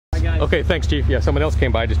Okay, thanks, Chief. Yeah, someone else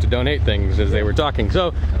came by just to donate things as they were talking.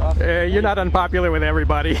 So, you're not unpopular with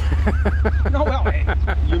everybody. No, well, hey,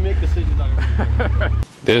 you make decisions on everything.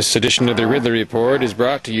 This edition of the Ridley Report is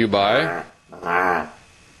brought to you by...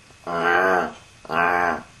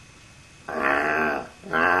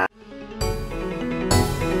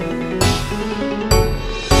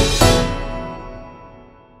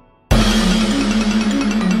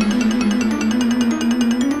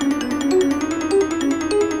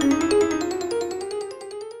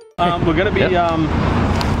 We're going to be,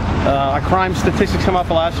 our crime statistics come out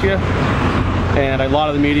for last year, and a lot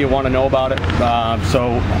of the media want to know about it. So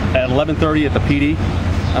at 11:30 at the PD,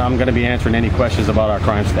 I'm going to be answering any questions about our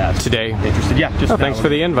crime stats. Today? Interested? Yeah, just thanks for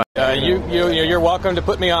the invite. You're welcome to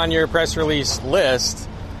put me on your press release list,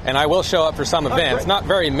 and I will show up for some events. Not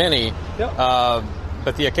very many,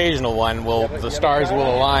 but the occasional one, the stars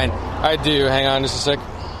will align. I do. Hang on just a sec.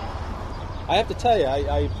 I have to tell you,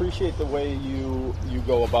 I appreciate the way you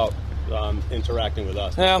go about interacting with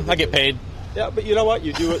us. Yeah, I get paid. Yeah, but you know what?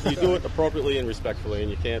 You do it appropriately and respectfully,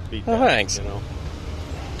 and you can't beat that. Oh, thanks. You know,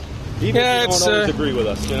 even if you don't always agree with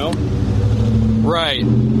us, you know. Right.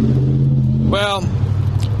 Well,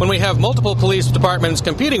 when we have multiple police departments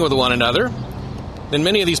competing with one another, then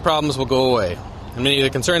many of these problems will go away, and many of the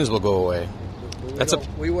concerns will go away.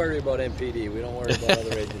 We worry about MPD. We don't worry about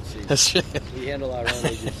other agencies. That's right. We handle our own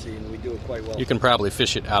agency, and we do it quite well. You can probably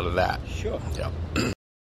fish it out of that. Sure. Yeah.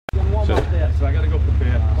 So I got to go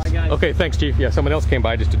prepare. Bye, guys. Okay, thanks, Chief. Yeah, someone else came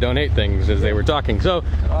by just to donate things as they were talking. So,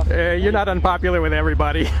 you're not unpopular with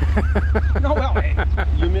everybody. No, well, hey,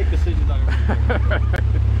 you make decisions on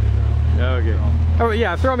everything. Okay. Oh,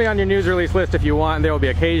 yeah, throw me on your news release list if you want, and there will be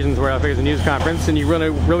occasions where there's a news conference and you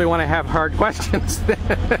really want to have hard questions,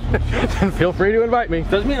 then feel free to invite me.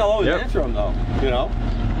 Doesn't mean I'll always answer them, though, you know?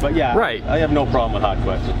 But yeah, right. I have no problem with hard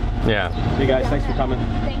questions. Yeah. Hey, guys, thanks for coming.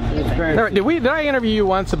 Thank you. Did I interview you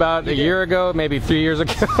once about a year ago, maybe 3 years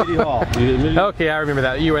ago? City Hall. Okay, I remember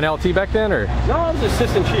that. You were an LT back then, or? No, I was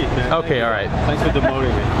assistant chief, man. Okay, all right. Thanks for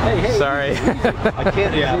demoting me. Hey. Sorry. I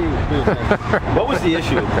can't, What was the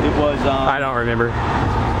issue? It was, I don't remember. No,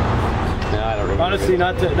 I don't remember. Honestly,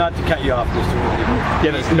 not to cut you off, Mr.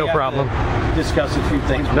 Yeah, no problem. Discuss a few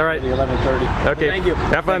things. All right. 11:30. Okay. Thank you.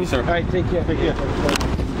 Have fun. Thank you, sir. All right, take care. Take care.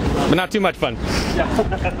 But not too much fun. Yeah.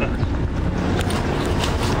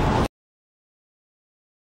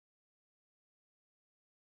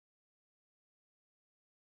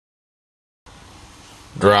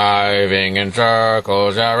 Driving in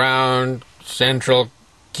circles around Central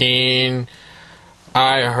Keene,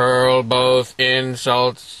 I hurl both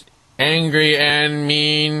insults, angry and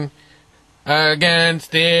mean,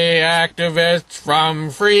 against the activists from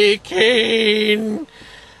Free Keene,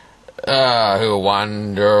 who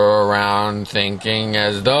wander around thinking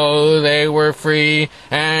as though they were free,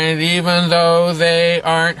 and even though they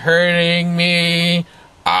aren't hurting me,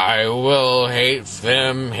 I will hate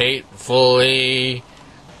them hatefully,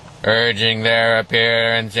 urging their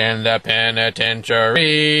appearance in the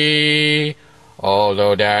penitentiary,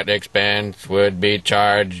 although that expense would be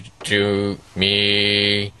charged to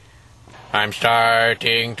me. I'm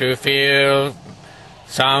starting to feel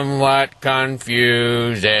somewhat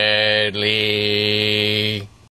confusedly.